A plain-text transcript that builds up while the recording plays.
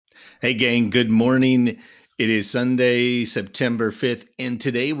Hey, gang, good morning. It is Sunday, September 5th, and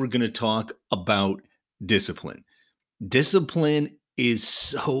today we're going to talk about discipline. Discipline is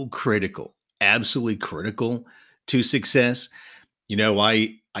so critical, absolutely critical to success.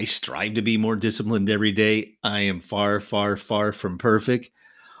 I strive to be more disciplined every day. I am far, far, far from perfect,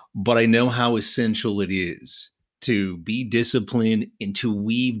 but I know how essential it is to be disciplined and to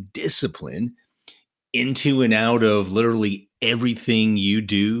weave discipline into and out of literally everything you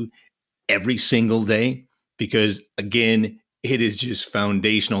do every single day, because again, it is just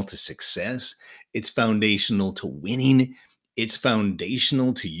foundational to success. It's foundational to winning. It's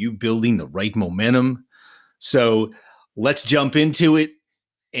foundational to you building the right momentum. So let's jump into it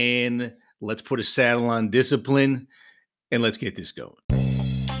and let's put a saddle on discipline and let's get this going.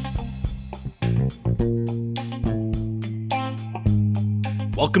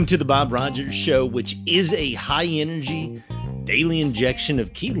 Welcome to the Bob Rogers Show, which is a high energy daily injection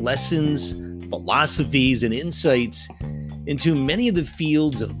of key lessons, philosophies, and insights into many of the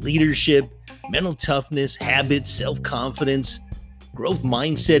fields of leadership, mental toughness, habits, self-confidence, growth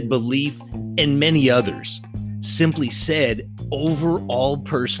mindset, belief, and many others. Simply said, overall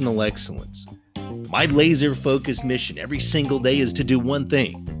personal excellence. My laser-focused mission every single day is to do one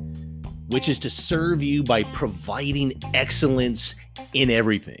thing, which is to serve you by providing excellence in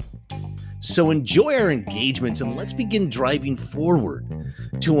everything. So enjoy our engagements and let's begin driving forward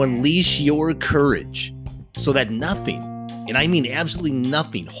to unleash your courage so that nothing, and I mean absolutely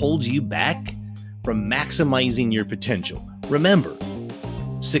nothing, holds you back from maximizing your potential. Remember,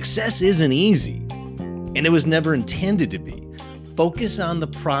 success isn't easy, and it was never intended to be. Focus on the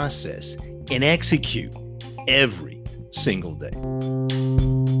process and execute every single day.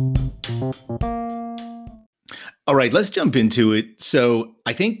 All right, let's jump into it. So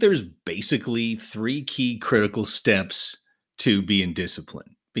I think there's basically three key critical steps to being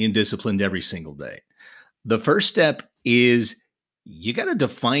disciplined every single day. The first step is you got to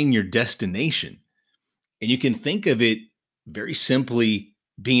define your destination. And you can think of it very simply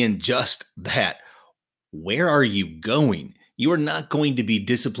being just that. Where are you going? You are not going to be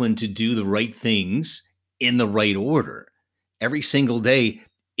disciplined to do the right things in the right order every single day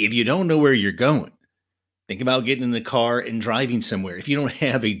if you don't know where you're going. Think about getting in the car and driving somewhere. If you don't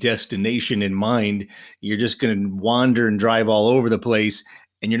have a destination in mind, you're just going to wander and drive all over the place,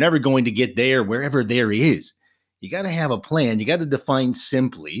 and you're never going to get there wherever there is. You got to have a plan. You got to define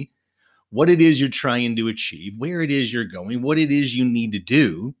simply what it is you're trying to achieve, where it is you're going, what it is you need to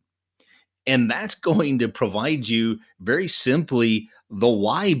do. And that's going to provide you very simply the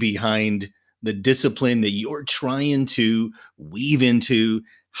why behind the discipline that you're trying to weave into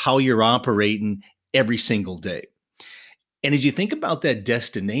how you're operating every single day. And as you think about that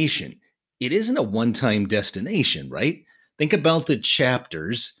destination, it isn't a one-time destination, right? Think about the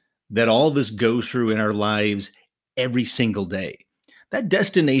chapters that all of us go through in our lives every single day. That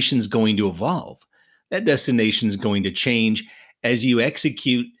destination is going to evolve. That destination is going to change as you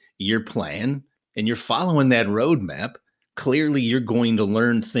execute your plan and you're following that roadmap. Clearly, you're going to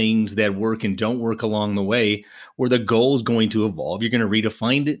learn things that work and don't work along the way, where the goal is going to evolve. You're going to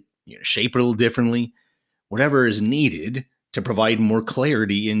redefine it, shape it a little differently, whatever is needed to provide more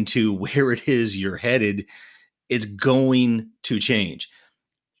clarity into where it is you're headed. It's going to change.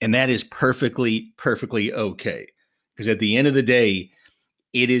 And that is perfectly okay. Because at the end of the day,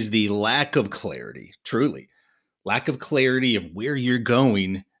 it is the lack of clarity, truly, lack of clarity of where you're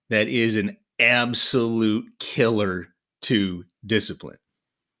going that is an absolute killer to discipline.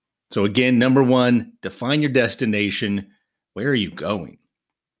 So again, number one, define your destination. Where are you going?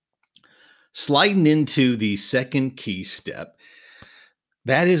 Sliding into the second key step,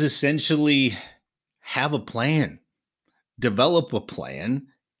 that is essentially have a plan, develop a plan,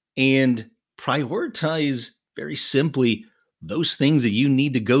 and prioritize very simply those things that you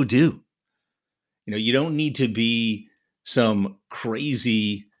need to go do. You don't need to be some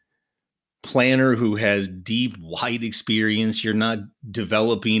crazy planner who has deep, wide experience. You're not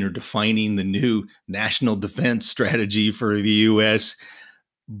developing or defining the new national defense strategy for the U.S.,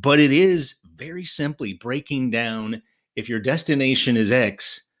 but it is very simply breaking down, if your destination is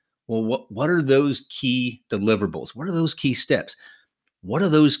X, well, what are those key deliverables? What are those key steps? What are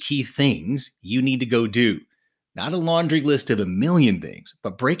those key things you need to go do? Not a laundry list of a million things,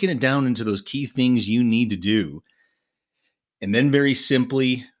 but breaking it down into those key things you need to do. And then very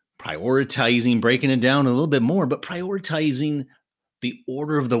simply prioritizing, breaking it down a little bit more, but prioritizing the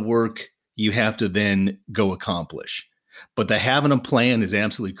order of the work you have to then go accomplish. But the having a plan is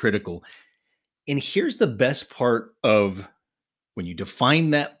absolutely critical. And here's the best part of when you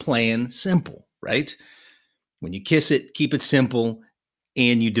define that plan, simple, right? When you kiss it, keep it simple.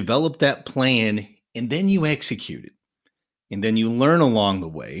 and you develop that plan and then you execute it and then you learn along the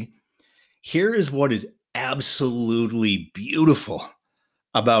way. Here is what is absolutely beautiful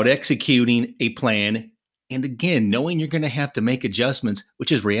about executing a plan. And again, knowing you're going to have to make adjustments,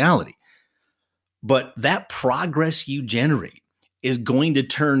 which is reality. But that progress you generate is going to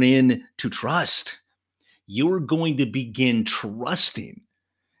turn into trust. You're going to begin trusting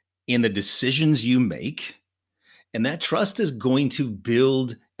in the decisions you make. And that trust is going to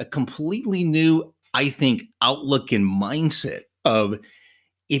build a completely new, I think, outlook and mindset of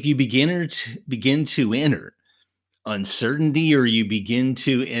if you begin to enter uncertainty, or you begin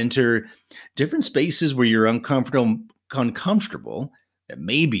to enter different spaces where you're uncomfortable, that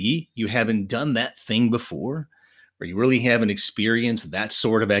maybe you haven't done that thing before, or you really haven't experienced that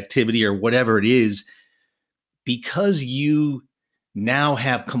sort of activity or whatever it is, because you now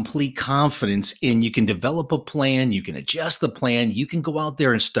have complete confidence in you can develop a plan, you can adjust the plan, you can go out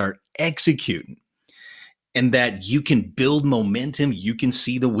there and start executing, and that you can build momentum, you can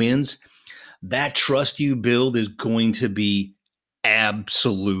see the wins. That trust you build is going to be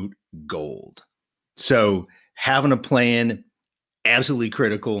absolute gold. So having a plan, absolutely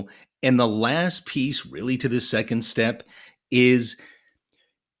critical. And the last piece really to the second step is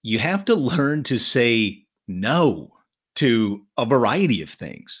you have to learn to say no to a variety of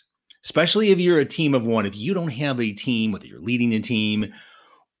things, especially if you're a team of one. If you don't have a team, whether you're leading a team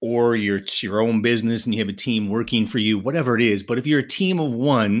or you're your own business and you have a team working for you, whatever it is, but if you're a team of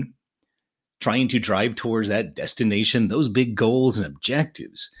one trying to drive towards that destination, those big goals and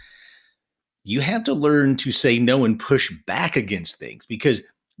objectives, you have to learn to say no and push back against things, because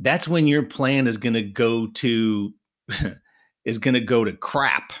that's when your plan is going to go to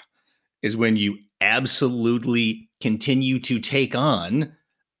crap, is when you absolutely continue to take on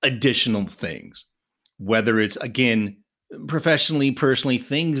additional things, whether it's, again, professionally, personally,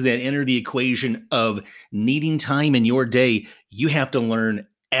 things that enter the equation of needing time in your day. You have to learn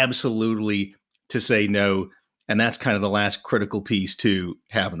absolutely to say no. And that's kind of the last critical piece to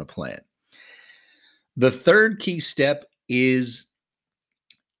having a plan. The third key step is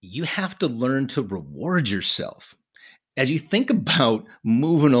you have to learn to reward yourself as you think about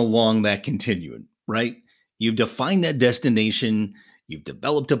moving along that continuum, right? You've defined that destination, you've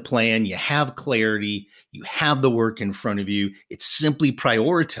developed a plan, you have clarity, you have the work in front of you, it's simply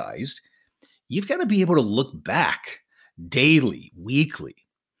prioritized. You've got to be able to look back daily, weekly,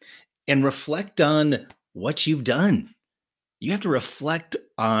 and reflect on what you've done. You have to reflect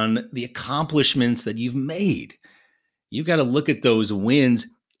on the accomplishments that you've made. You've got to look at those wins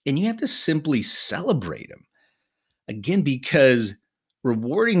and you have to simply celebrate them. Again, because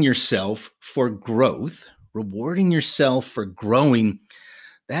rewarding yourself for growth, rewarding yourself for growing,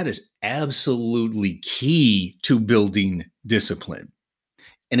 that is absolutely key to building discipline.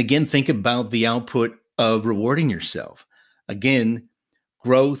 And again, think about the output of rewarding yourself. Again,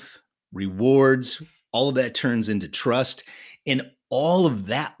 growth, rewards, all of that turns into trust. And all of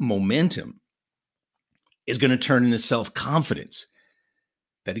that momentum is going to turn into self-confidence.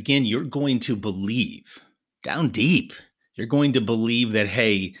 That again, you're going to believe down deep, you're going to believe that,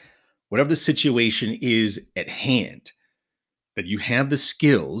 hey, whatever the situation is at hand, that you have the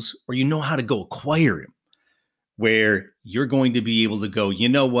skills or you know how to go acquire them, where you're going to be able to go, you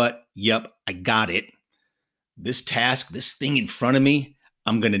know what? Yep, I got it. This task, this thing in front of me,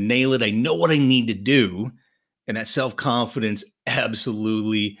 I'm going to nail it. I know what I need to do. And that self-confidence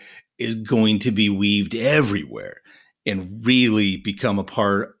absolutely is going to be weaved everywhere and really become a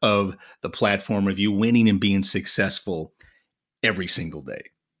part of the platform of you winning and being successful every single day.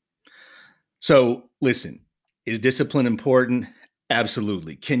 So listen, is discipline important?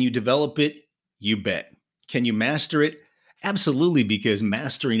 Absolutely. Can you develop it? You bet. Can you master it? Absolutely, because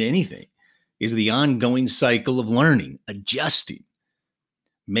mastering anything is the ongoing cycle of learning, adjusting,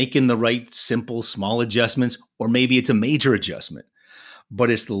 making the right, simple, small adjustments, or maybe it's a major adjustment. But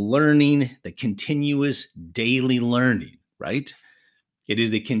it's the learning, the continuous daily learning, right? It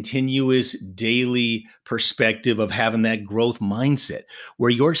is the continuous daily perspective of having that growth mindset where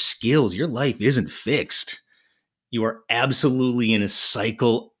your skills, your life isn't fixed. You are absolutely in a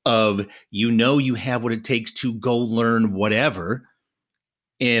cycle of, you have what it takes to go learn whatever.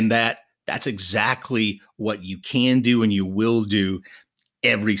 And that's exactly what you can do and you will do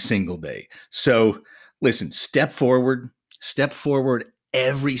every single day. So listen, step forward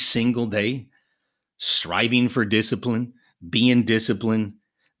every single day, striving for discipline, being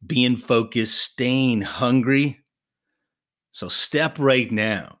focused, staying hungry. So step right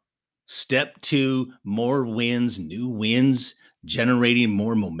now. Step 2, more wins, new wins, generating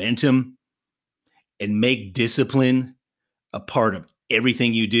more momentum, and make discipline a part of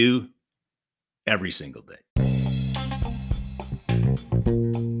everything you do every single day.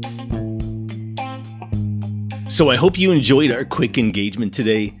 So I hope you enjoyed our quick engagement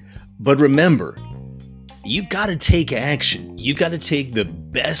today. But remember, you've got to take action. You've got to take the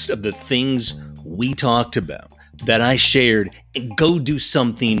best of the things we talked about, that I shared, and go do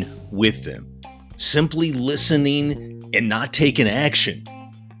something with them. Simply listening and not taking action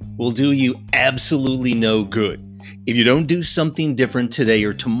will do you absolutely no good. If you don't do something different today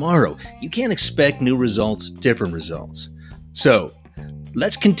or tomorrow, you can't expect new results, different results. So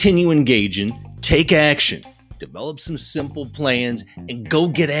let's continue engaging, take action, develop some simple plans, and go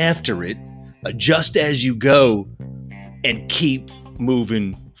get after it. Adjust as you go and keep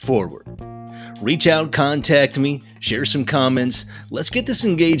moving forward. Reach out, contact me, share some comments. Let's get this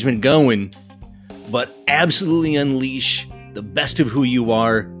engagement going, but absolutely unleash the best of who you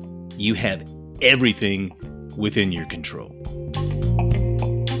are. You have everything within your control.